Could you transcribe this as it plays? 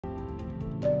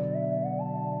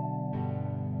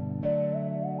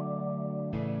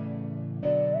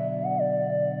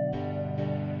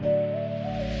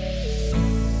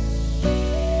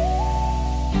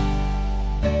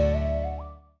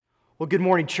Well, good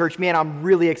morning, church. Man, I'm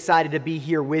really excited to be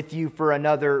here with you for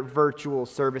another virtual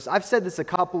service. I've said this a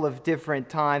couple of different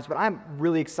times, but I'm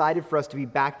really excited for us to be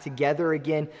back together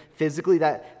again physically.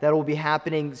 That will be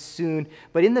happening soon.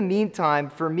 But in the meantime,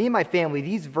 for me and my family,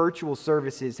 these virtual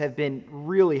services have been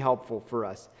really helpful for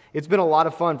us. It's been a lot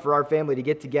of fun for our family to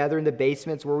get together in the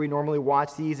basements where we normally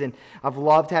watch these, and I've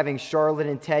loved having Charlotte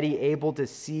and Teddy able to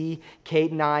see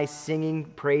Kate and I singing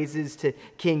praises to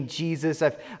King Jesus.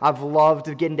 I've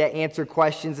loved getting to answer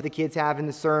questions that the kids have in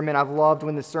the sermon. I've loved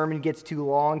when the sermon gets too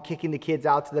long, kicking the kids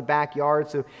out to the backyard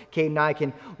so Kate and I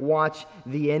can watch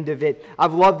the end of it.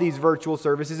 I've loved these virtual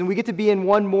services, and we get to be in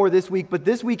one more this week, but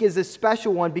this week is a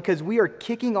special one because we are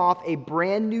kicking off a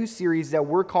brand new series that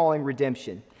we're calling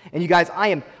Redemption. And you guys, I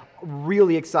am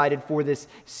really excited for this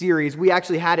series. We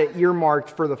actually had it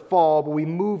earmarked for the fall, but we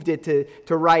moved it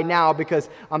to right now because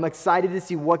I'm excited to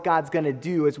see what God's going to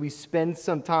do as we spend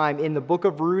some time in the book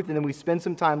of Ruth, and then we spend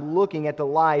some time looking at the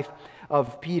life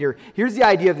of Peter. Here's the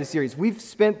idea of the series. We've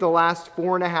spent the last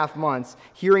 4.5 months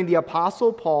hearing the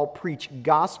Apostle Paul preach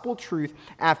gospel truth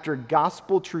after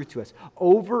gospel truth to us.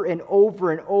 Over and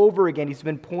over and over again, he's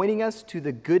been pointing us to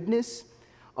the goodness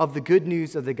of the good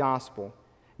news of the gospel.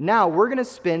 Now, we're going to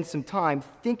spend some time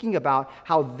thinking about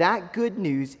how that good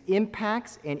news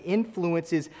impacts and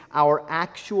influences our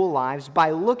actual lives by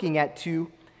looking at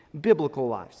two biblical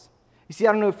lives. You see,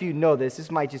 I don't know if you know this. This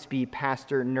might just be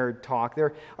pastor nerd talk.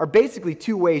 There are basically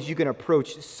two ways you can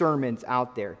approach sermons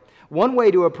out there. One way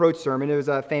to approach sermon, there was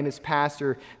a famous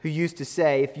pastor who used to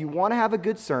say, if you want to have a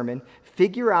good sermon,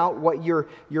 figure out what your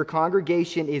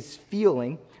congregation is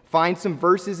feeling. Find some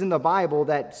verses in the Bible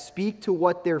that speak to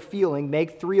what they're feeling,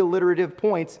 make 3 alliterative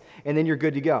points, and then you're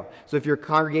good to go. So if your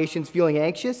congregation's feeling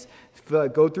anxious,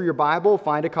 go through your Bible,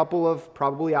 find a couple of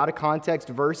probably out-of-context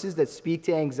verses that speak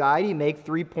to anxiety, make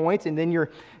 3 points, and then you're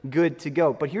good to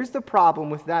go. But here's the problem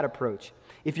with that approach.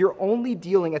 If you're only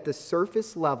dealing at the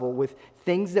surface level with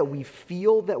things that we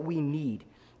feel that we need,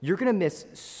 you're going to miss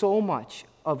so much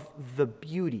of the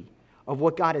beauty of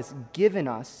what God has given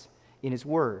us in His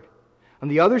Word. On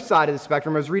the other side of the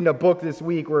spectrum, I was reading a book this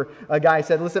week where a guy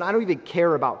said, listen, I don't even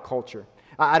care about culture.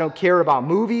 I don't care about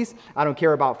movies. I don't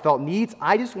care about felt needs.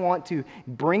 I just want to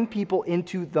bring people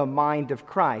into the mind of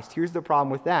Christ. Here's the problem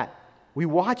with that. We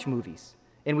watch movies,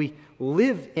 and we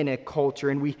live in a culture,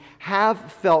 and we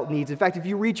have felt needs. In fact, if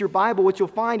you read your Bible, what you'll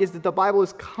find is that the Bible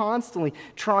is constantly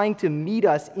trying to meet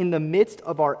us in the midst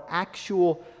of our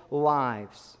actual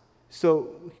lives. So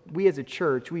we as a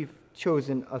church, we've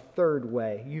chosen a third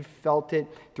way. You've felt it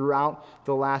throughout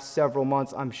the last several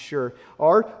months, I'm sure.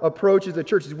 Our approach as a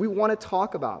church is we want to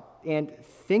talk about and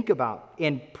think about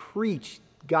and preach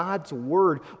God's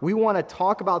Word. We want to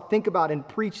talk about, think about, and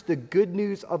preach the good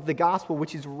news of the gospel,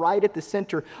 which is right at the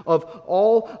center of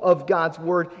all of God's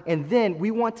Word. And then we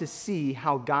want to see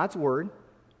how God's Word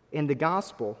and the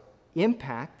gospel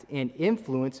impact and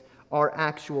influence our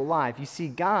actual life. You see,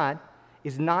 God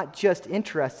is not just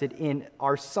interested in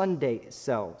our Sunday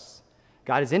selves.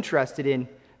 God is interested in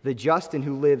the Justin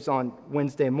who lives on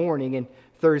Wednesday morning and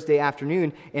Thursday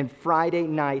afternoon and Friday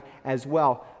night as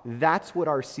well. That's what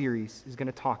our series is going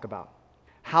to talk about.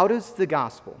 How does the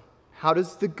gospel, how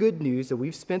does the good news that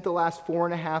we've spent the last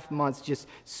 4.5 months just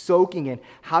soaking in,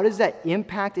 how does that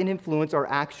impact and influence our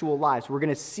actual lives? We're going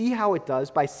to see how it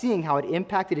does by seeing how it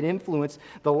impacted and influenced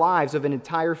the lives of an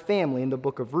entire family in the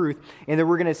book of Ruth. And then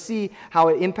we're going to see how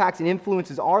it impacts and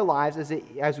influences our lives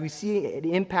as we see it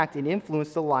impact and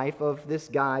influence the life of this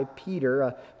guy, Peter,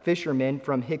 a fisherman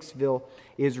from Hicksville,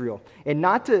 Israel. And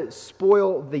not to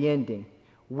spoil the ending,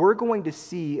 we're going to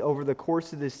see over the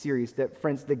course of this series that,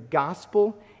 friends, the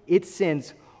gospel, it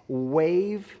sends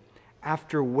wave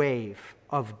after wave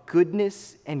of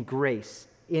goodness and grace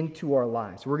into our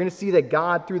lives. We're going to see that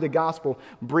God, through the gospel,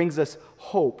 brings us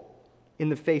hope in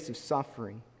the face of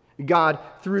suffering. God,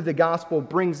 through the gospel,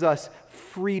 brings us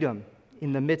freedom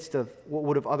in the midst of what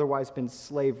would have otherwise been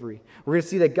slavery. We're going to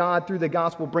see that God, through the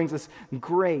gospel, brings us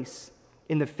grace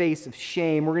in the face of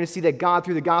shame. We're going to see that God,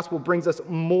 through the gospel, brings us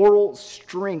moral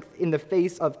strength in the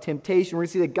face of temptation. We're going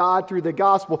to see that God, through the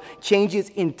gospel, changes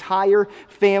entire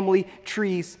family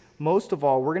trees. Most of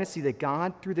all, we're going to see that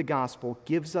God, through the gospel,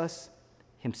 gives us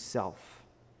Himself,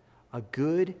 a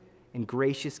good and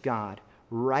gracious God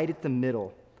right at the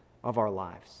middle of our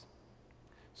lives.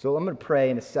 So I'm going to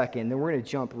pray in a second, then we're going to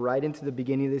jump right into the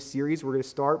beginning of this series. We're going to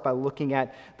start by looking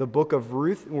at the book of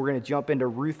Ruth, and we're going to jump into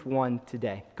Ruth 1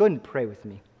 today. Go ahead and pray with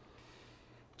me.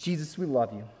 Jesus, we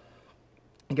love you.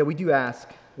 And God, we do ask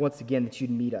once again that you'd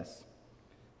meet us.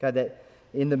 God, that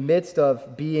in the midst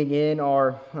of being in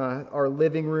our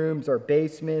living rooms, our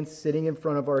basements, sitting in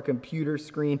front of our computer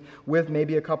screen with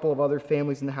maybe a couple of other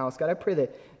families in the house, God, I pray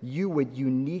that you would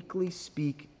uniquely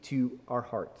speak to our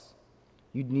hearts.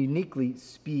 You'd uniquely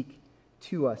speak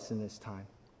to us in this time.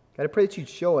 God, I pray that you'd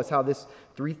show us how this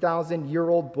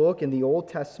 3,000-year-old book in the Old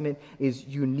Testament is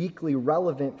uniquely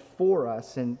relevant for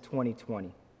us in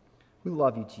 2020. We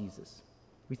love you, Jesus.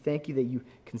 We thank you that you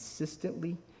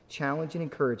consistently challenge and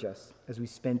encourage us as we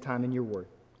spend time in your word.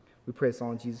 We pray this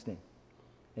all in Jesus' name.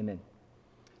 Amen.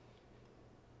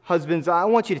 Husbands, I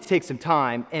want you to take some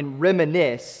time and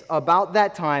reminisce about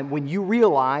that time when you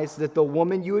realized that the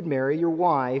woman you would marry, your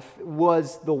wife,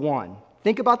 was the one.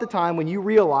 Think about the time when you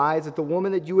realized that the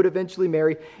woman that you would eventually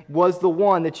marry was the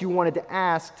one that you wanted to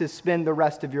ask to spend the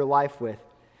rest of your life with.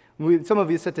 Some of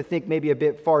you have to think maybe a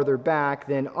bit farther back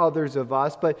than others of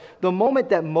us, but the moment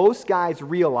that most guys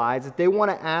realize that they want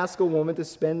to ask a woman to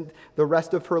spend the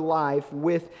rest of her life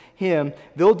with him,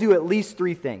 they'll do at least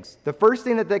three things. The first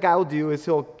thing that guy will do is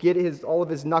he'll get all of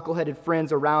his knuckleheaded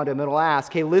friends around him and he'll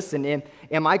ask, hey, listen,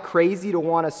 am I crazy to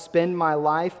want to spend my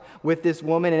life with this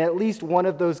woman? And at least one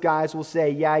of those guys will say,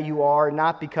 yeah, you are,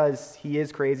 not because he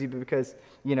is crazy, but because,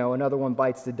 another one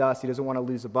bites the dust. He doesn't want to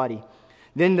lose a buddy.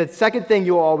 Then the second thing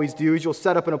you'll always do is you'll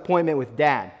set up an appointment with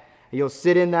Dad. You'll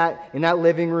sit in that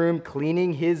living room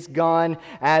cleaning his gun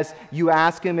as you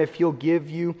ask him if he'll give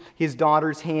you his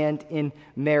daughter's hand in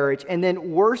marriage. And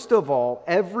then worst of all,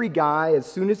 every guy, as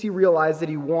soon as he realizes that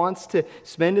he wants to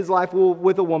spend his life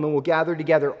with a woman, will gather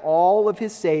together all of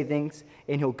his savings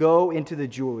and he'll go into the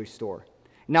jewelry store.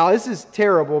 Now, this is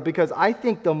terrible because I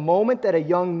think the moment that a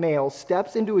young male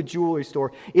steps into a jewelry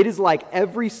store, it is like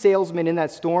every salesman in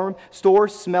that store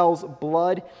smells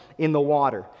blood in the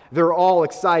water. They're all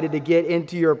excited to get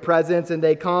into your presence, and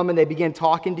they come and they begin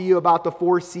talking to you about the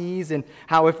 4 C's and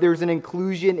how if there's an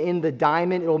inclusion in the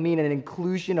diamond, it'll mean an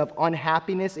inclusion of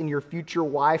unhappiness in your future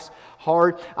wife's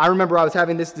heart. I remember I was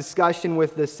having this discussion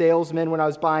with the salesman when I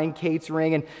was buying Kate's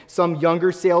ring, and some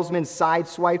younger salesman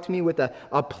sideswiped me with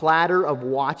a platter of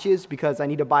watches because I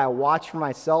need to buy a watch for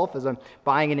myself as I'm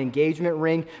buying an engagement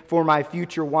ring for my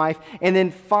future wife. And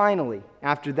then finally,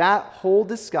 after that whole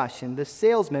discussion, the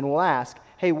salesman will ask,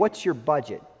 hey, what's your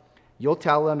budget? You'll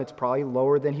tell him it's probably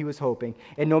lower than he was hoping.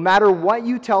 And no matter what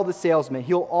you tell the salesman,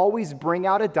 he'll always bring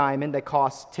out a diamond that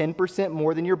costs 10%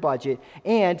 more than your budget,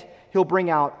 and he'll bring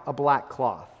out a black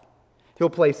cloth. He'll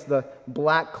place the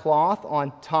black cloth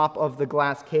on top of the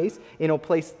glass case, and he'll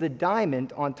place the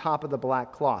diamond on top of the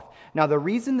black cloth. Now, the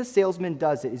reason the salesman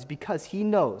does it is because he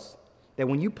knows that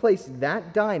when you place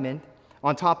that diamond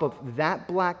on top of that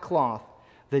black cloth,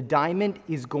 the diamond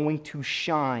is going to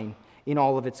shine in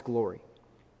all of its glory.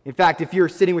 In fact, if you're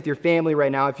sitting with your family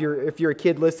right now, if you're a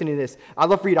kid listening to this, I'd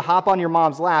love for you to hop on your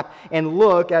mom's lap and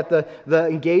look at the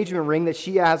engagement ring that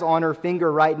she has on her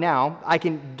finger right now. I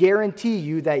can guarantee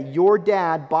you that your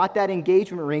dad bought that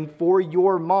engagement ring for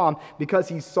your mom because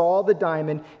he saw the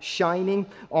diamond shining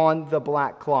on the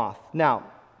black cloth. Now,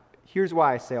 here's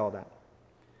why I say all that.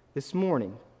 This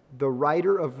morning, the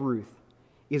writer of Ruth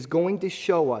is going to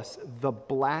show us the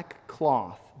black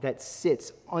cloth that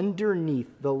sits underneath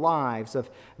the lives of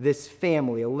this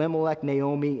family, Elimelech,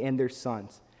 Naomi, and their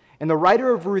sons. And the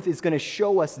writer of Ruth is going to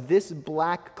show us this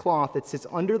black cloth that sits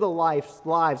under the lives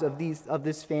of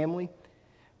this family,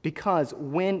 because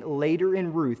when later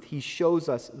in Ruth he shows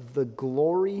us the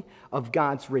glory of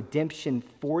God's redemption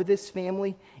for this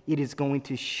family, it is going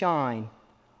to shine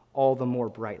all the more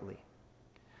brightly.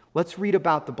 Let's read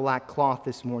about the black cloth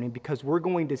this morning, because we're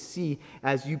going to see,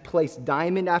 as you place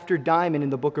diamond after diamond in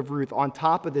the book of Ruth on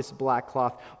top of this black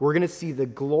cloth, we're going to see the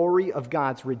glory of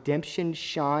God's redemption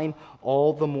shine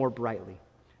all the more brightly.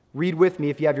 Read with me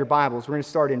if you have your Bibles. We're going to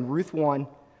start in Ruth 1,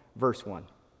 verse 1.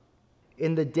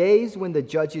 In the days when the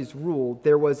judges ruled,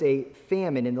 there was a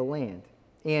famine in the land,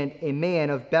 and a man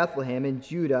of Bethlehem in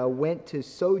Judah went to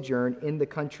sojourn in the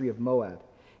country of Moab.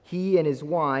 He and his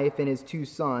wife and his 2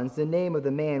 sons. The name of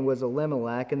the man was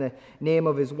Elimelech, and the name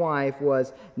of his wife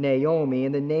was Naomi,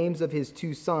 and the names of his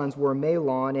 2 sons were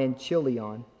Mahlon and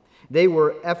Chilion. They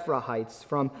were Ephrahites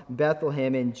from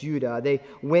Bethlehem in Judah. They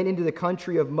went into the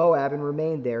country of Moab and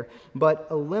remained there. But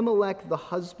Elimelech, the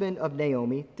husband of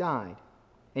Naomi, died,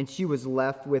 and she was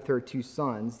left with her 2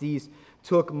 sons. These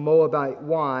took Moabite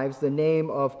wives. The name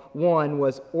of one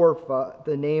was Orpah.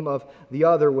 The name of the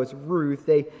other was Ruth.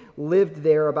 They lived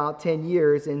there about 10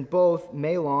 years, and both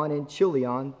Mahlon and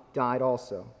Chilion died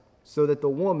also, so that the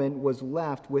woman was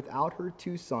left without her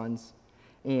 2 sons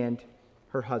and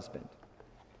her husband.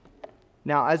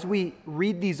 Now, as we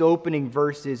read these opening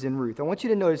verses in Ruth, I want you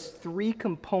to notice three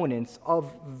components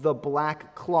of the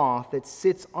black cloth that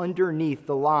sits underneath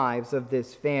the lives of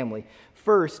this family.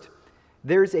 First,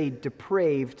 there's a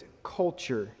depraved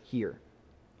culture here.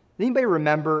 Anybody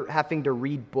remember having to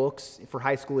read books for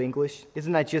high school English?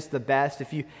 Isn't that just the best?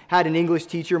 If you had an English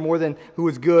teacher who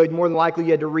was good, more than likely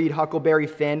you had to read Huckleberry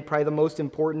Finn, probably the most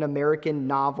important American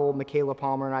novel. Michaela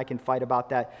Palmer and I can fight about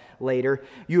that later.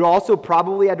 You also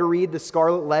probably had to read The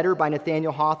Scarlet Letter by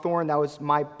Nathaniel Hawthorne. That was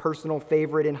my personal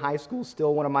favorite in high school,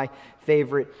 still one of my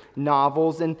favorite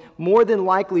novels. And more than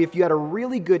likely, if you had a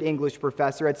really good English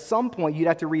professor, at some point you'd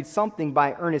have to read something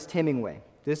by Ernest Hemingway.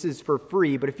 This is for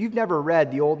free, but if you've never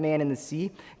read The Old Man and the Sea,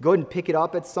 go ahead and pick it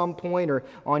up at some point or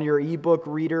on your ebook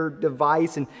reader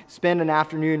device and spend an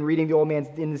afternoon reading The Old Man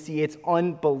and the Sea. It's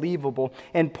unbelievable.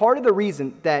 And part of the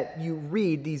reason that you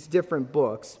read these different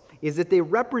books is that they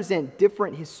represent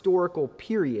different historical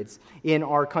periods in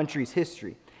our country's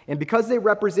history. And because they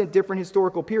represent different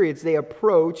historical periods, they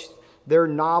approach their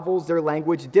novels, their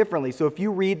language differently. So if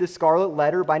you read The Scarlet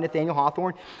Letter by Nathaniel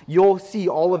Hawthorne, you'll see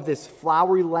all of this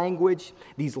flowery language,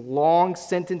 these long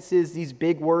sentences, these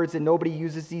big words that nobody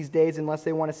uses these days unless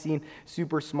they want to seem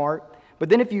super smart. But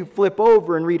then if you flip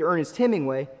over and read Ernest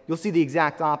Hemingway, you'll see the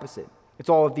exact opposite. It's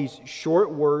all of these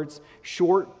short words,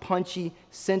 short, punchy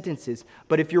sentences.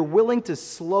 But if you're willing to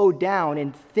slow down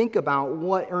and think about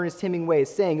what Ernest Hemingway is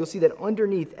saying, you'll see that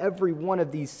underneath every one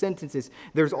of these sentences,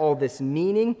 there's all this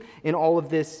meaning and all of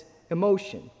this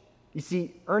emotion. You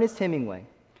see, Ernest Hemingway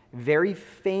very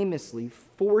famously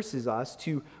forces us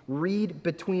to read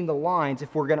between the lines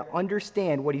if we're going to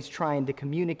understand what he's trying to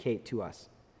communicate to us.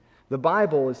 The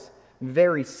Bible is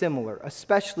very similar,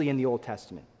 especially in the Old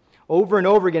Testament. Over and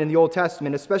over again in the Old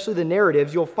Testament, especially the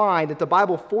narratives, you'll find that the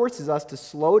Bible forces us to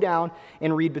slow down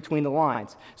and read between the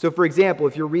lines. So, for example,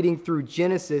 if you're reading through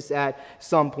Genesis at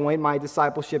some point, my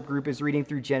discipleship group is reading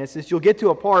through Genesis, you'll get to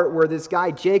a part where this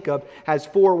guy Jacob has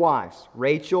 4 wives,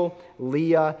 Rachel,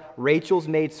 Leah, Rachel's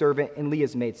maidservant, and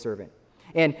Leah's maidservant.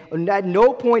 And at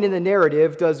no point in the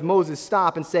narrative does Moses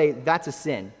stop and say, that's a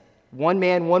sin. One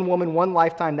man, one woman, one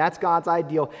lifetime, that's God's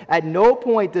ideal. At no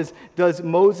point does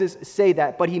Moses say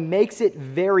that, but he makes it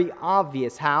very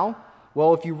obvious. How?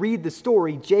 Well, if you read the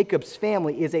story, Jacob's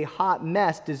family is a hot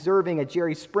mess, deserving a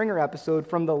Jerry Springer episode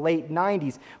from the late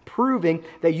 90s, proving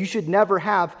that you should never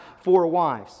have 4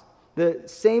 wives. The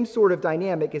same sort of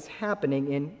dynamic is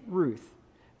happening in Ruth.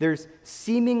 There's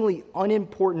seemingly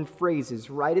unimportant phrases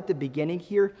right at the beginning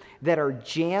here that are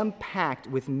jam-packed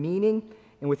with meaning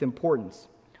and with importance.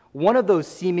 One of those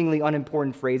seemingly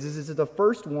unimportant phrases is the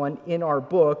first one in our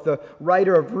book. The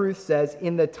writer of Ruth says,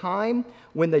 in the time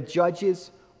when the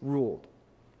judges ruled.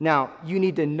 Now, you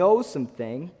need to know some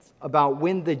things about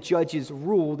when the judges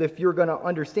ruled if you're going to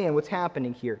understand what's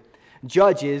happening here.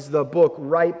 Judges, the book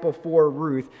right before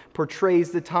Ruth,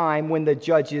 portrays the time when the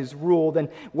judges ruled. And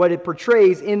what it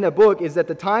portrays in the book is that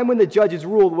the time when the judges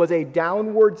ruled was a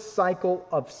downward cycle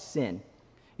of sin.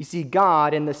 You see,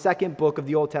 God, in the second book of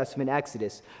the Old Testament,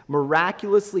 Exodus,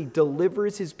 miraculously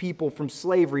delivers his people from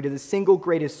slavery to the single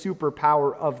greatest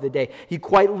superpower of the day. He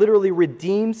quite literally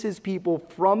redeems his people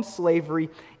from slavery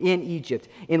in Egypt.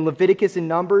 In Leviticus and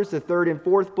Numbers, the 3rd and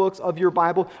 4th books of your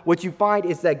Bible, what you find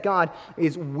is that God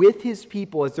is with his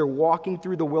people as they're walking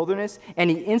through the wilderness,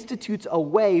 and he institutes a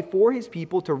way for his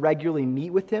people to regularly meet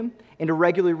with him and to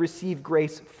regularly receive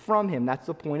grace from him. That's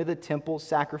the point of the temple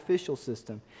sacrificial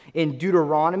system. In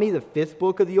Deuteronomy, the 5th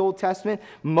book of the Old Testament,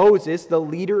 Moses, the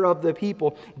leader of the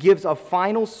people, gives a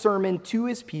final sermon to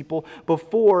his people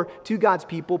to God's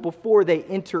people before they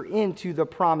enter into the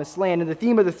promised land. And the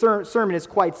theme of the sermon is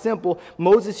quite simple.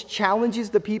 Moses challenges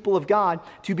the people of God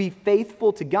to be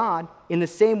faithful to God in the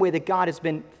same way that God has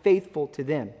been faithful to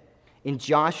them. In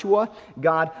Joshua,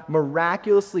 God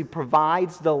miraculously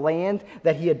provides the land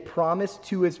that he had promised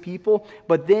to his people,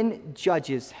 but then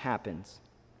Judges happens.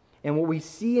 And what we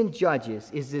see in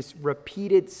Judges is this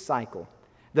repeated cycle.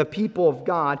 The people of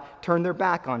God turn their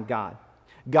back on God.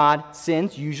 God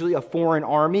sends usually a foreign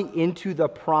army into the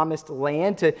promised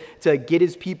land to get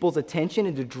his people's attention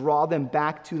and to draw them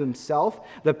back to himself.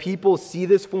 The people see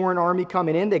this foreign army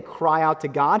coming in. They cry out to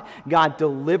God. God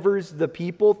delivers the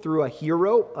people through a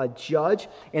hero, a judge.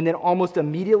 And then almost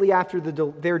immediately after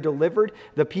they're delivered,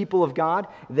 the people of God,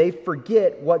 they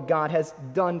forget what God has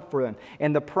done for them.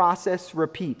 And the process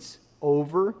repeats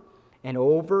over and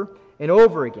over and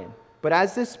over again. But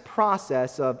as this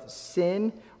process of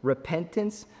sin,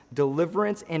 repentance,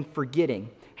 deliverance, and forgetting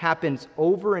happens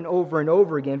over and over and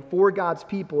over again for God's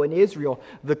people in Israel,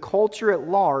 the culture at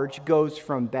large goes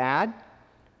from bad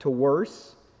to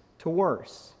worse to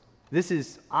worse. This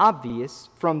is obvious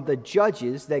from the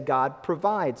judges that God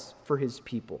provides for his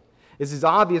people. This is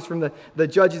obvious from the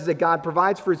judges that God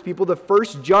provides for his people. The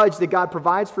first judge that God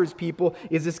provides for his people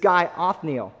is this guy,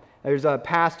 Othniel. There's a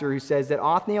pastor who says that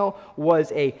Othniel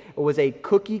was a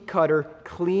cookie-cutter,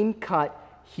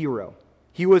 clean-cut hero.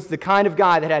 He was the kind of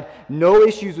guy that had no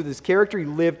issues with his character. He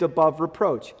lived above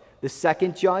reproach. The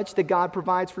second judge that God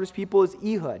provides for his people is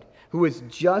Ehud, who is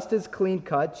just as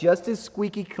clean-cut, just as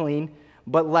squeaky clean,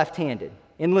 but left-handed.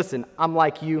 And listen, I'm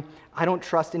like you. I don't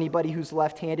trust anybody who's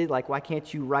left-handed. Like, why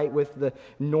can't you write with the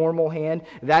normal hand?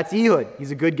 That's Ehud. He's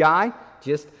a good guy,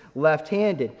 just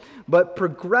left-handed. But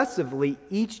progressively,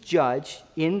 each judge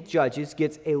in Judges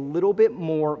gets a little bit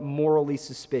more morally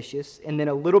suspicious, and then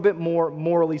a little bit more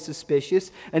morally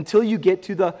suspicious, until you get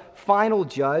to the final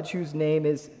judge, whose name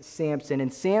is Samson.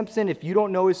 And Samson, if you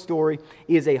don't know his story,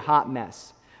 is a hot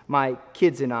mess. My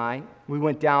kids and I, we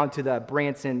went down to the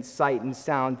Branson Sight and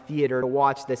Sound Theater to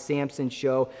watch the Samson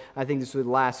show. I think this was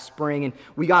last spring. And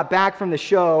we got back from the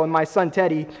show, and my son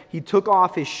Teddy, he took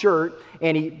off his shirt,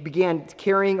 and he began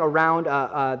carrying around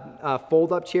a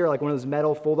fold-up chair, like one of those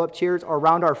metal fold-up chairs,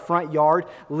 around our front yard,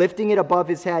 lifting it above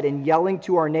his head and yelling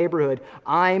to our neighborhood,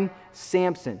 "I'm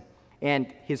Samson." And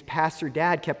his pastor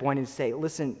dad kept wanting to say,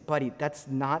 "Listen, buddy, that's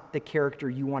not the character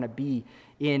you want to be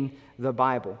in the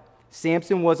Bible."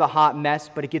 Samson was a hot mess,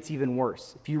 but it gets even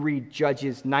worse. If you read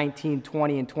Judges 19,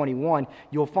 20, and 21,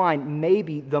 you'll find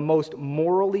maybe the most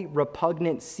morally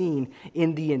repugnant scene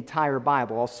in the entire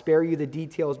Bible. I'll spare you the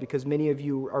details because many of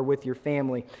you are with your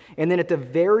family. And then at the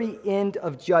very end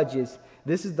of Judges,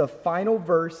 this is the final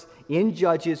verse in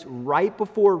Judges right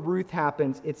before Ruth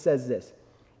happens. It says this: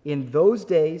 "In those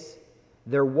days,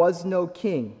 there was no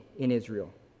king in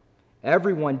Israel.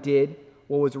 Everyone did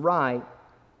what was right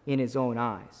in his own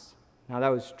eyes." Now, that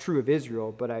was true of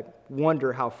Israel, but I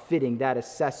wonder how fitting that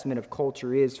assessment of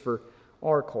culture is for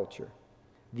our culture.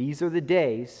 These are the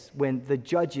days when the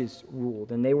judges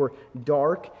ruled, and they were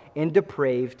dark and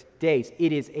depraved days.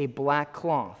 It is a black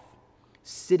cloth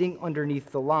sitting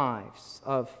underneath the lives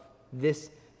of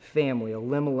this family,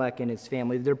 Elimelech and his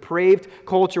family. The depraved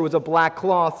culture was a black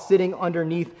cloth sitting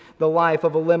underneath the life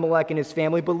of Elimelech and his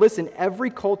family. But listen, every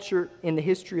culture in the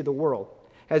history of the world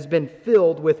has been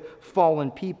filled with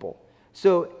fallen people.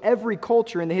 So every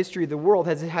culture in the history of the world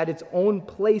has had its own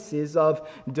places of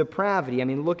depravity. I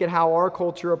mean, look at how our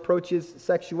culture approaches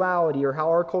sexuality, or how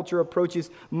our culture approaches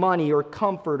money or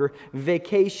comfort or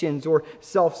vacations or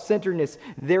self-centeredness.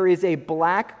 There is a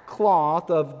black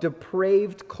cloth of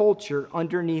depraved culture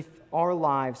underneath our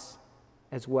lives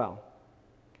as well.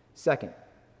 Second,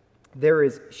 there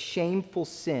is shameful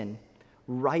sin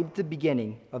right at the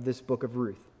beginning of this book of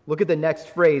Ruth. Look at the next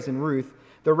phrase in Ruth.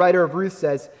 The writer of Ruth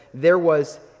says, "There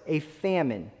was a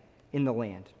famine in the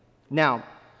land." Now,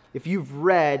 if you've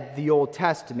read the Old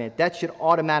Testament, that should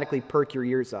automatically perk your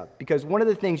ears up. Because one of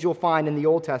the things you'll find in the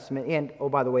Old Testament, and, oh,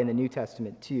 by the way, in the New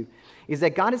Testament too, is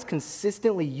that God is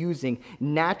consistently using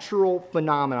natural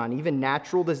phenomenon, even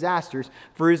natural disasters,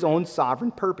 for his own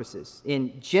sovereign purposes.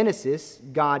 In Genesis,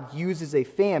 God uses a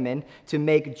famine to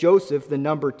make Joseph the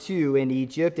number 2 in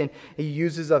Egypt, and he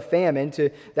uses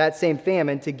that same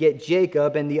famine to get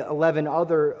Jacob and the 11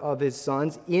 other of his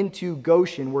sons into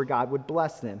Goshen, where God would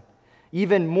bless them.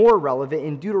 Even more relevant,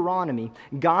 in Deuteronomy,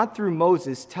 God through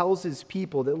Moses tells his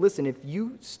people that, listen, if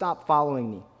you stop following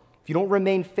me, if you don't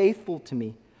remain faithful to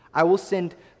me, I will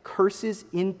send curses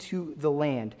into the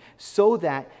land so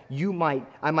that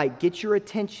I might get your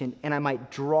attention and I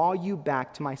might draw you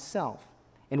back to myself.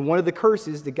 And one of the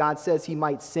curses that God says he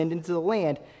might send into the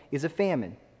land is a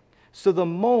famine. So the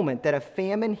moment that a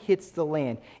famine hits the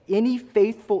land, any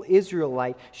faithful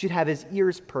Israelite should have his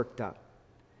ears perked up.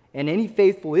 And any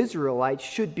faithful Israelite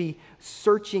should be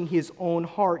searching his own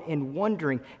heart and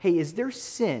wondering, hey, is there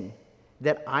sin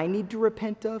that I need to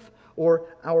repent of, or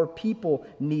our people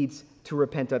needs to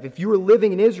repent of? If you were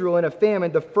living in Israel in a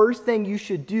famine, the first thing you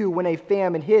should do when a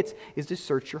famine hits is to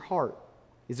search your heart.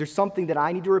 Is there something that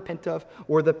I need to repent of,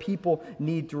 or the people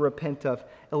need to repent of?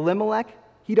 Elimelech,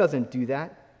 he doesn't do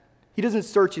that. He doesn't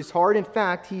search his heart. In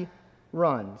fact, he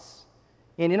runs.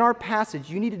 And in our passage,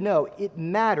 you need to know it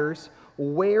matters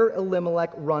where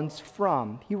Elimelech runs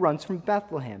from. He runs from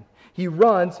Bethlehem. He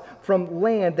runs from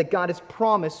land that God has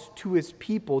promised to his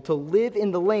people. To live in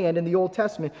the land in the Old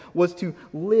Testament was to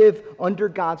live under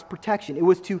God's protection. It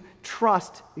was to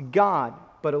trust God.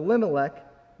 But Elimelech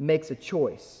makes a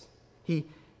choice. He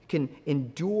can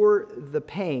endure the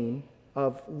pain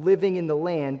of living in the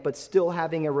land but still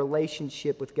having a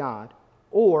relationship with God.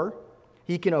 Or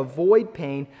he can avoid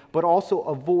pain but also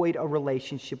avoid a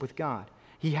relationship with God.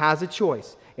 He has a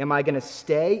choice. Am I going to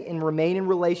stay and remain in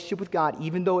relationship with God,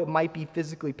 even though it might be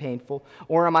physically painful?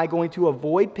 Or am I going to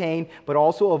avoid pain, but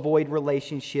also avoid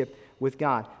relationship with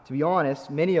God? To be honest,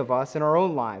 many of us in our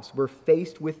own lives, we're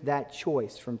faced with that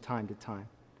choice from time to time.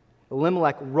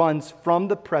 Elimelech runs from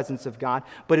the presence of God,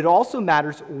 but it also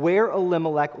matters where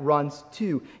Elimelech runs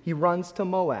to. He runs to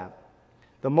Moab.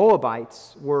 The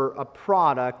Moabites were a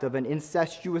product of an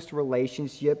incestuous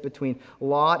relationship between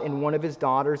Lot and one of his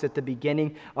daughters at the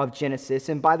beginning of Genesis.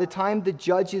 And by the time the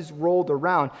judges rolled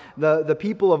around, the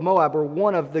people of Moab were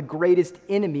one of the greatest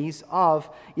enemies of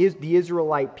the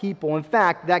Israelite people. In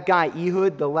fact, that guy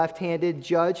Ehud, the left-handed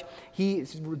judge, he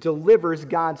delivers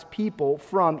God's people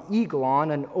from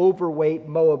Eglon, an overweight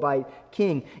Moabite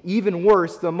king. Even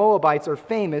worse, the Moabites are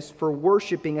famous for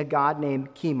worshiping a god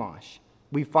named Chemosh.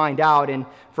 We find out in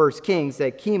 1 Kings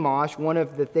that Chemosh, one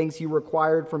of the things he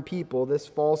required from people, this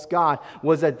false god,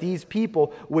 was that these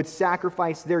people would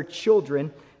sacrifice their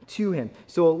children to him.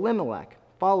 So Elimelech,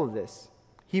 follow this,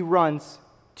 he runs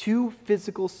to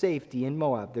physical safety in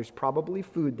Moab. There's probably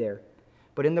food there.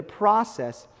 But in the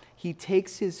process, he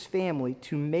takes his family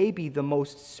to maybe the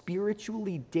most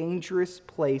spiritually dangerous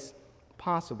place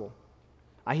possible.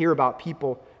 I hear about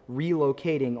people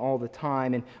relocating all the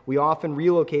time, and we often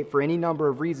relocate for any number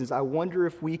of reasons. I wonder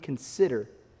if we consider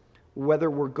whether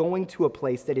we're going to a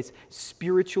place that is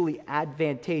spiritually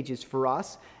advantageous for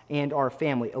us and our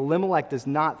family. Elimelech does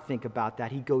not think about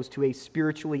that. He goes to a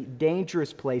spiritually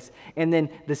dangerous place, and then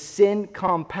the sin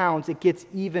compounds. It gets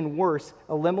even worse.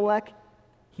 Elimelech,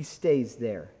 he stays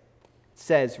there.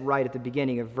 Says right at the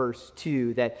beginning of verse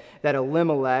 2 that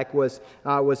Elimelech was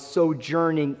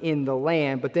sojourning in the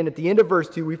land. But then at the end of verse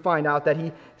 2, we find out that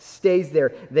he stays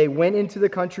there. They went into the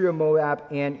country of Moab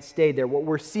and stayed there. What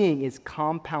we're seeing is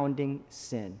compounding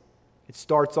sin. It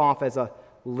starts off as a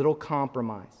little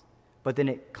compromise, but then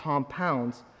it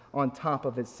compounds on top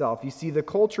of itself. You see, the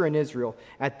culture in Israel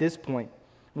at this point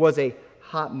was a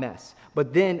hot mess.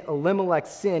 But then Elimelech's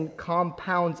sin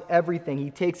compounds everything. He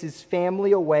takes his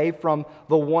family away from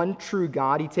the one true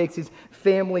God. He takes his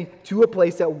family to a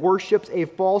place that worships a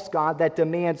false god, that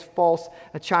demands false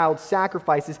child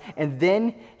sacrifices, and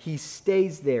then he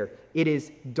stays there. It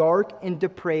is dark and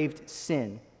depraved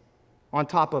sin on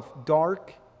top of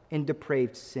dark and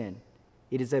depraved sin.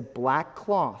 It is a black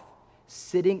cloth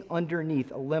sitting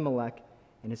underneath Elimelech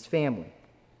and his family.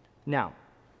 Now,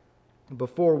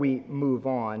 before we move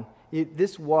on,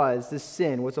 this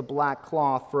sin was a black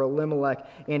cloth for Elimelech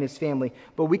and his family.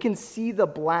 But we can see the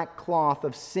black cloth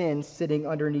of sin sitting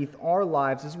underneath our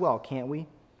lives as well, can't we?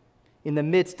 In the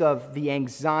midst of the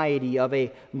anxiety of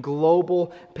a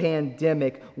global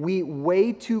pandemic, we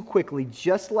way too quickly,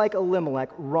 just like Elimelech,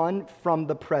 run from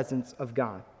the presence of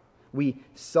God. We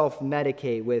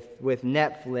self-medicate with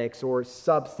Netflix or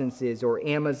substances or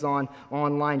Amazon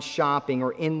online shopping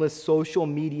or endless social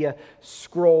media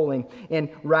scrolling. And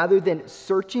rather than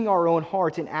searching our own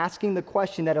hearts and asking the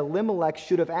question that Elimelech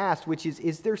should have asked, which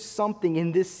is there something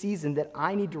in this season that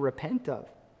I need to repent of?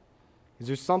 Is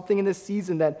there something in this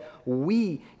season that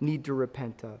we need to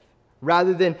repent of?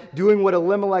 Rather than doing what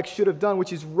Elimelech should have done,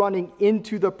 which is running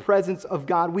into the presence of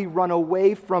God, we run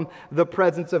away from the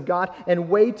presence of God. And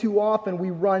way too often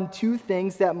we run to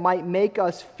things that might make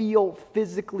us feel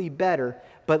physically better,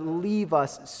 but leave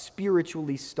us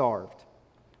spiritually starved.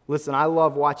 Listen, I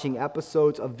love watching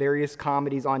episodes of various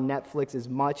comedies on Netflix as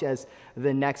much as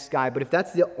the next guy. But if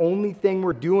that's the only thing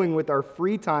we're doing with our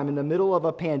free time in the middle of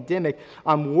a pandemic,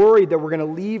 I'm worried that we're going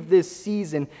to leave this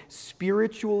season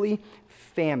spiritually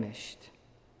famished.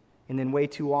 And then way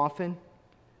too often,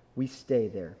 we stay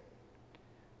there.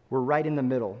 We're right in the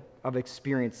middle of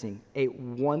experiencing a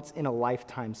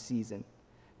once-in-a-lifetime season.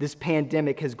 This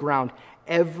pandemic has ground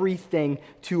everything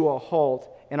to a halt,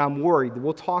 and I'm worried.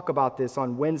 We'll talk about this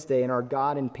on Wednesday in our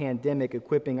God and Pandemic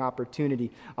Equipping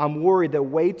Opportunity. I'm worried that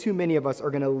way too many of us are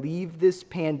going to leave this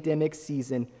pandemic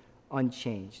season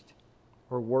unchanged.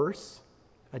 Or worse,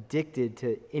 addicted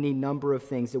to any number of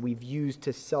things that we've used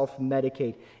to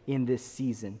self-medicate in this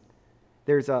season.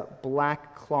 There's a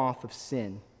black cloth of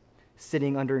sin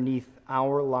sitting underneath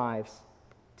our lives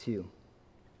too.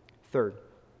 Third,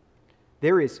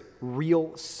 there is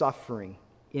real suffering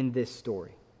in this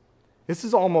story. This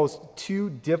is almost too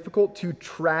difficult, too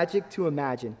tragic to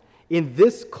imagine. In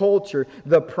this culture,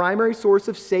 the primary source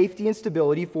of safety and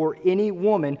stability for any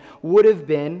woman would have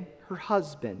been her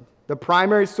husband. The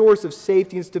primary source of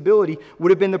safety and stability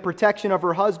would have been the protection of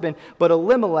her husband, but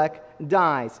Elimelech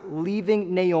dies,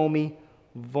 leaving Naomi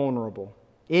vulnerable.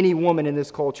 Any woman in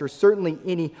this culture, certainly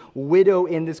any widow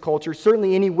in this culture,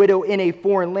 certainly any widow in a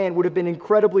foreign land would have been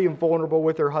incredibly vulnerable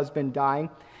with her husband dying.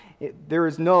 There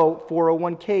is no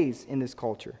 401ks in this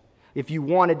culture. If you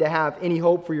wanted to have any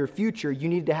hope for your future, you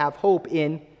needed to have hope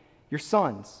in your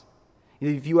sons.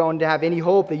 If you wanted to have any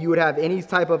hope that you would have any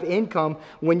type of income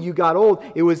when you got old,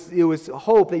 it was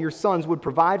hope that your sons would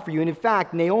provide for you. And in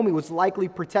fact, Naomi was likely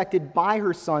protected by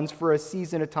her sons for a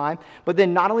season of time. But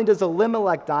then not only does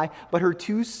Elimelech die, but her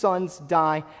 2 sons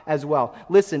die as well.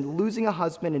 Listen, losing a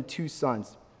husband and 2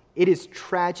 sons, it is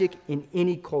tragic in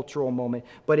any cultural moment.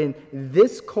 But in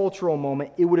this cultural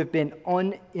moment, it would have been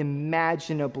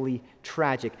unimaginably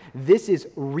tragic. This is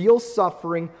real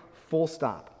suffering, full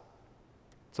stop.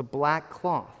 It's a black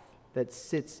cloth that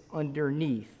sits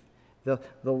underneath the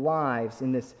lives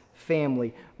in this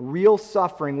family. Real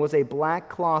suffering was a black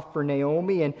cloth for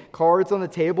Naomi, and cards on the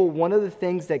table. One of the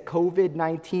things that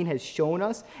COVID-19 has shown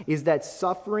us is that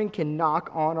suffering can knock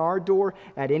on our door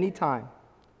at any time.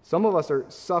 Some of us are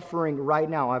suffering right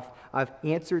now. I've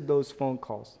answered those phone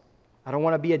calls. I don't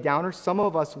want to be a downer. Some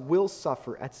of us will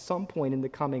suffer at some point in the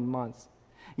coming months.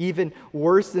 Even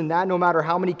worse than that, no matter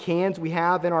how many cans we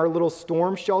have in our little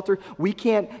storm shelter, we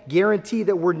can't guarantee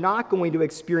that we're not going to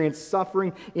experience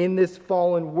suffering in this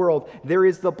fallen world. There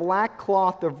is the black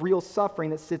cloth of real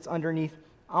suffering that sits underneath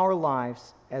our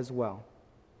lives as well.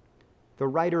 The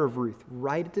writer of Ruth,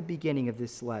 right at the beginning of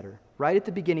this letter, right at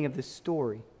the beginning of this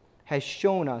story, has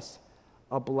shown us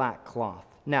a black cloth.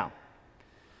 Now,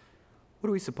 what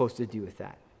are we supposed to do with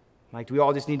that? Like, do we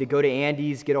all just need to go to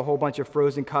Andy's, get a whole bunch of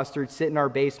frozen custard, sit in our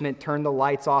basement, turn the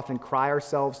lights off, and cry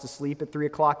ourselves to sleep at 3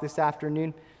 o'clock this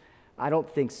afternoon? I don't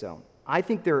think so. I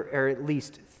think there are at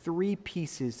least 3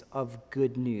 pieces of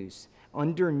good news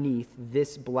underneath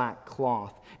this black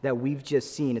cloth that we've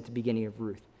just seen at the beginning of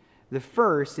Ruth. The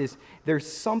first is there's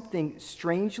something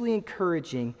strangely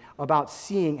encouraging about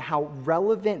seeing how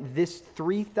relevant this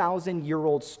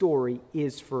 3,000-year-old story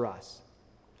is for us.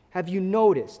 Have you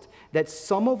noticed that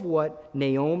some of what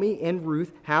Naomi and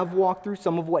Ruth have walked through,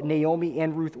 some of what Naomi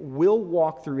and Ruth will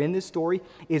walk through in this story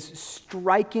is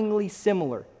strikingly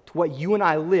similar to what you and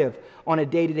I live on a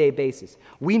day-to-day basis?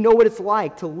 We know what it's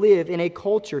like to live in a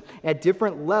culture at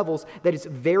different levels that is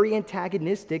very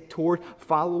antagonistic toward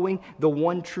following the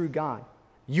one true God.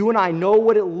 You and I know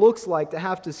what it looks like to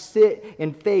have to sit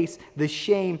and face the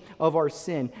shame of our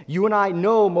sin. You and I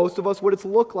know, most of us, what it's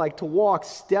looked like to walk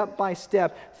step by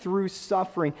step through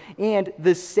suffering. And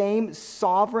the same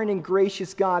sovereign and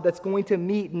gracious God that's going to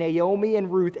meet Naomi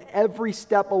and Ruth every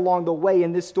step along the way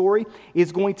in this story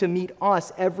is going to meet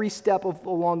us every step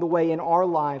along the way in our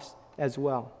lives as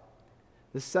well.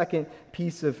 The second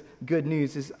piece of good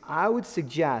news is I would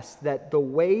suggest that the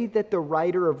way that the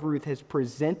writer of Ruth has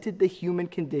presented the human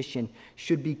condition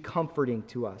should be comforting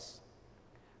to us.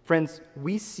 Friends,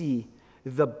 we see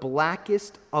the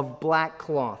blackest of black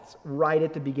cloths right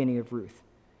at the beginning of Ruth.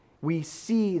 We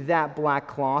see that black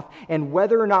cloth, and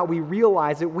whether or not we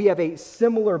realize it, we have a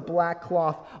similar black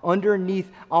cloth underneath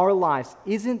our lives.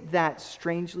 Isn't that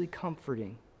strangely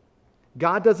comforting?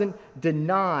 God doesn't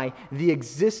deny the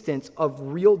existence of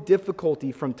real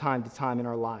difficulty from time to time in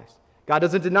our lives. God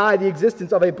doesn't deny the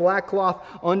existence of a black cloth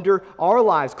under our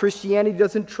lives. Christianity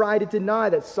doesn't try to deny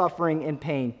that suffering and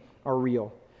pain are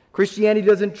real. Christianity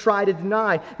doesn't try to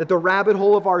deny that the rabbit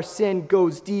hole of our sin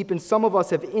goes deep, and some of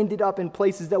us have ended up in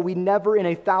places that we never in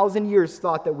 1,000 years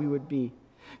thought that we would be.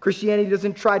 Christianity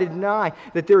doesn't try to deny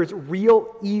that there is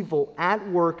real evil at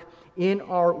work in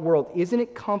our world. Isn't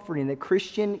it comforting that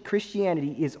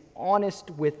Christianity is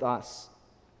honest with us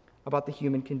about the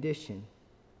human condition?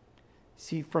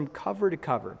 See, from cover to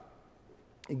cover,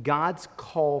 God's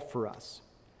call for us,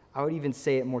 I would even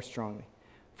say it more strongly,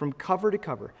 from cover to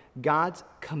cover, God's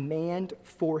command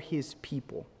for his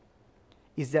people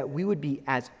is that we would be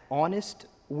as honest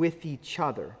with each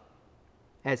other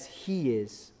as he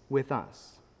is with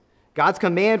us. God's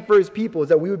command for his people is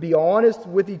that we would be honest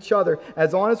with each other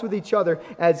as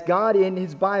God in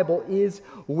his Bible is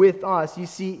with us. You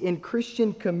see, in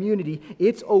Christian community,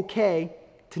 it's okay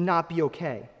to not be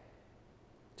okay.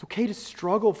 It's okay to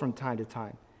struggle from time to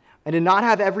time and to not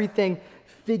have everything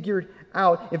figured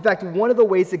out. In fact, one of the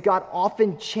ways that God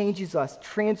often changes us,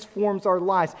 transforms our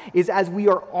lives, is as we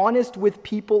are honest with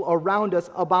people around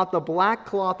us about the black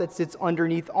cloth that sits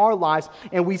underneath our lives,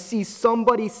 and we see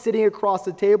somebody sitting across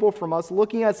the table from us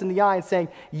looking us in the eye and saying,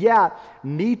 yeah,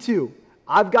 me too.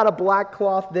 I've got a black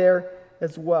cloth there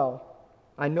as well.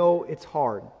 I know it's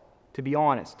hard to be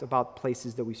honest about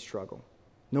places that we struggle.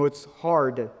 I know it's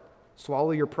hard to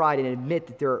swallow your pride and admit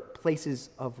that there are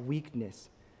places of weakness.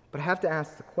 But I have to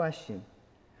ask the question,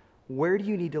 where do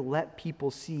you need to let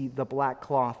people see the black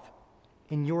cloth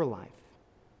in your life?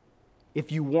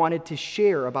 If you wanted to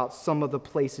share about some of the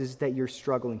places that you're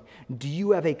struggling, do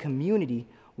you have a community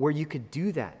where you could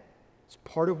do that. It's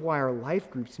part of why our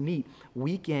life groups meet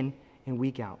week in and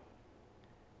week out.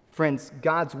 Friends,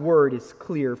 God's word is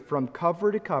clear from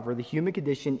cover to cover. The human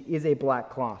condition is a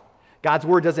black cloth. God's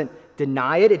word doesn't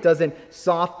deny it. It doesn't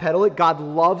soft pedal it. God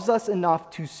loves us enough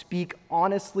to speak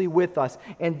honestly with us.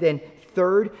 And then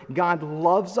third, God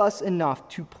loves us enough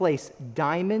to place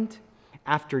diamond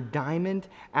after diamond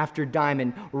after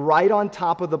diamond right on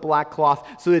top of the black cloth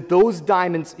so that those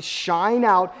diamonds shine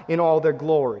out in all their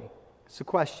glory. So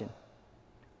question,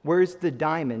 where's the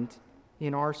diamond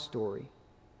in our story?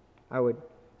 I would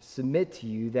submit to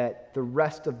you that the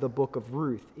rest of the book of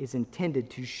Ruth is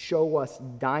intended to show us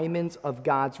diamonds of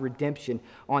God's redemption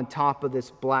on top of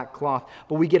this black cloth.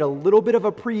 But we get a little bit of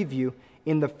a preview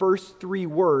in the first 3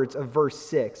 words of verse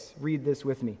 6. Read this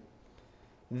with me.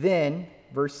 Then,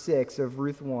 verse 6 of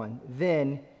Ruth 1,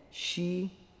 then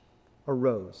she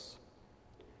arose.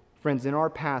 Friends, in our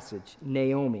passage,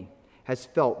 Naomi has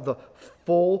felt the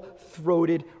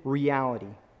full-throated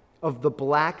reality of the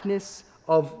blackness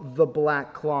of the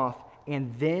black cloth,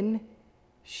 and then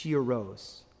she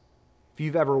arose. If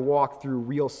you've ever walked through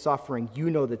real suffering, you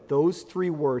know that those 3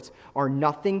 words are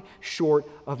nothing short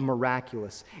of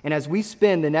miraculous. And as we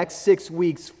spend the next 6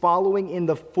 weeks following in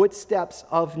the footsteps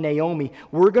of Naomi,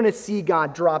 we're going to see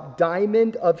God drop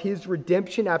diamond of his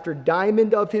redemption after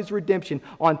diamond of his redemption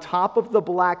on top of the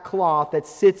black cloth that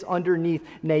sits underneath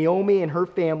Naomi and her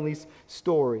family's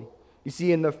story. You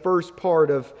see, in the first part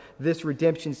of this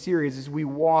redemption series, as we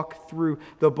walk through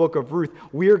the book of Ruth,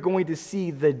 we are going to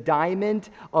see the diamond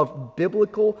of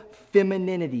biblical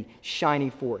femininity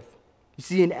shining forth. You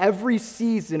see, in every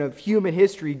season of human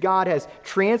history, God has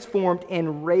transformed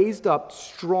and raised up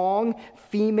strong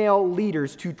female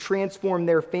leaders to transform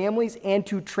their families and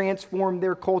to transform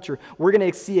their culture. We're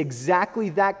going to see exactly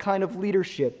that kind of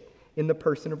leadership in the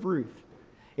person of Ruth.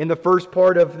 In the first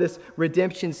part of this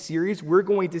redemption series, we're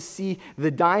going to see the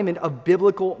diamond of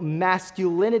biblical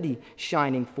masculinity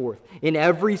shining forth. In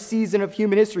every season of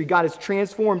human history, God has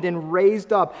transformed and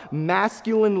raised up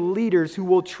masculine leaders who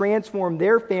will transform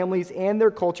their families and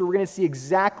their culture. We're going to see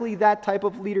exactly that type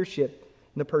of leadership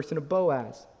in the person of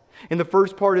Boaz. In the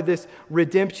first part of this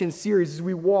redemption series, as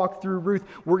we walk through Ruth,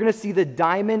 we're going to see the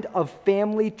diamond of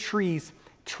family trees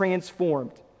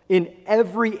transformed. In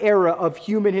every era of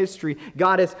human history,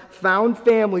 God has found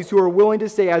families who are willing to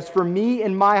say, as for me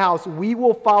and my house, we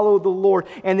will follow the Lord.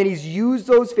 And then he's used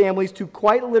those families to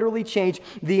quite literally change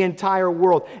the entire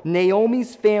world.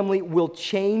 Naomi's family will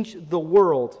change the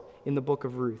world in the book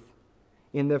of Ruth.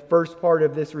 In the first part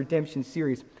of this redemption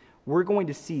series, we're going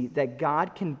to see that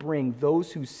God can bring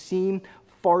those who seem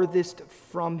farthest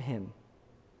from him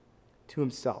to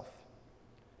himself.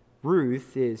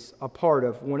 Ruth is a part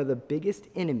of one of the biggest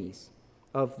enemies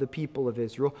of the people of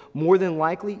Israel. More than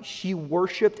likely, she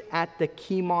worshiped at the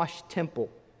Chemosh temple.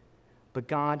 But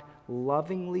God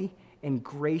lovingly and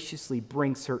graciously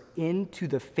brings her into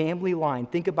the family line,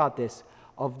 think about this,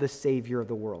 of the Savior of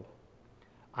the world.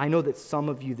 I know that some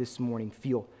of you this morning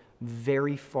feel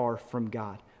very far from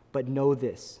God, but know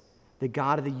this, the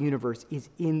God of the universe is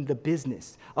in the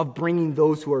business of bringing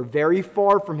those who are very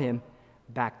far from him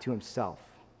back to himself.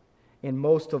 And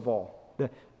most of all, the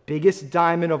biggest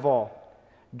diamond of all,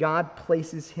 God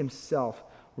places himself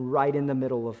right in the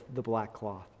middle of the black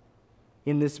cloth.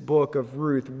 In this book of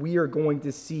Ruth, we are going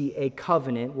to see a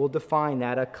covenant, we'll define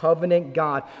that, a covenant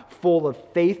God full of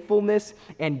faithfulness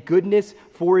and goodness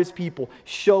for his people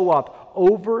show up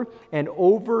over and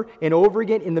over and over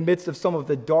again in the midst of some of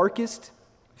the darkest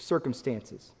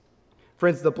circumstances.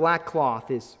 Friends, the black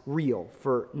cloth is real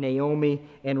for Naomi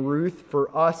and Ruth,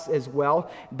 for us as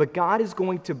well. But God is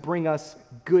going to bring us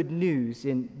good news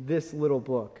in this little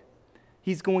book.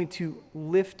 He's going to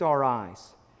lift our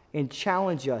eyes and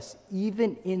challenge us,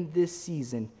 even in this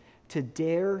season, to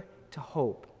dare to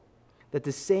hope that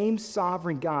the same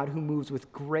sovereign God who moves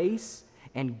with grace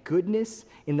and goodness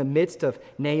in the midst of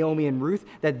Naomi and Ruth,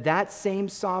 that same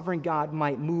sovereign God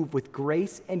might move with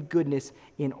grace and goodness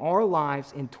in our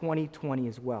lives in 2020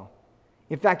 as well.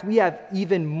 In fact, we have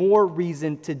even more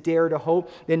reason to dare to hope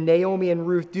than Naomi and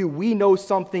Ruth do. We know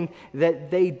something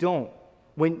that they don't.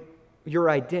 When your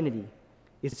identity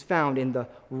is found in the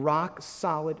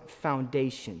rock-solid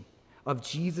foundation of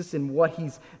Jesus and what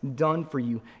he's done for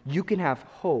you, you can have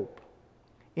hope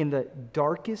in the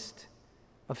darkest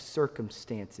of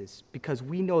circumstances, because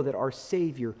we know that our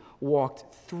Savior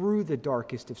walked through the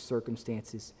darkest of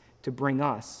circumstances to bring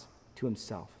us to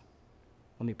himself.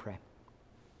 Let me pray.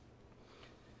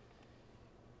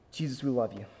 Jesus, we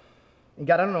love you. And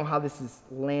God, I don't know how this is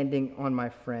landing on my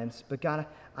friends, but God,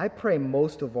 I pray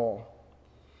most of all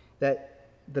that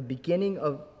the beginning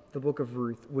of the book of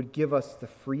Ruth would give us the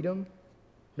freedom,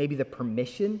 maybe the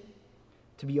permission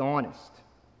to be honest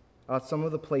about some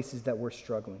of the places that we're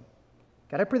struggling.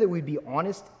 God, I pray that we'd be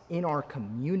honest in our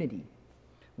community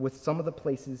with some of the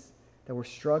places that we're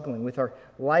struggling, with our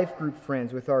life group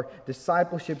friends, with our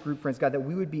discipleship group friends, God, that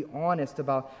we would be honest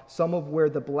about some of where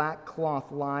the black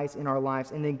cloth lies in our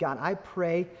lives. And then, God, I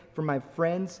pray for my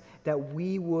friends that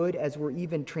we would, as we're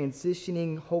even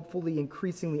transitioning, hopefully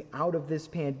increasingly out of this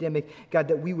pandemic, God,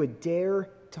 that we would dare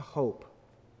to hope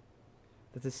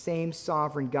that the same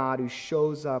sovereign God who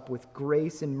shows up with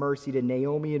grace and mercy to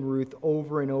Naomi and Ruth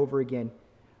over and over again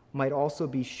might also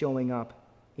be showing up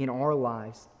in our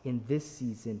lives in this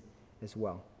season as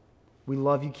well. We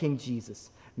love you, King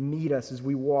Jesus. Meet us as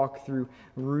we walk through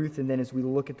Ruth and then as we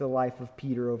look at the life of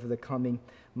Peter over the coming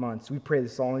months. We pray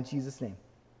this all in Jesus' name.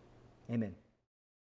 Amen.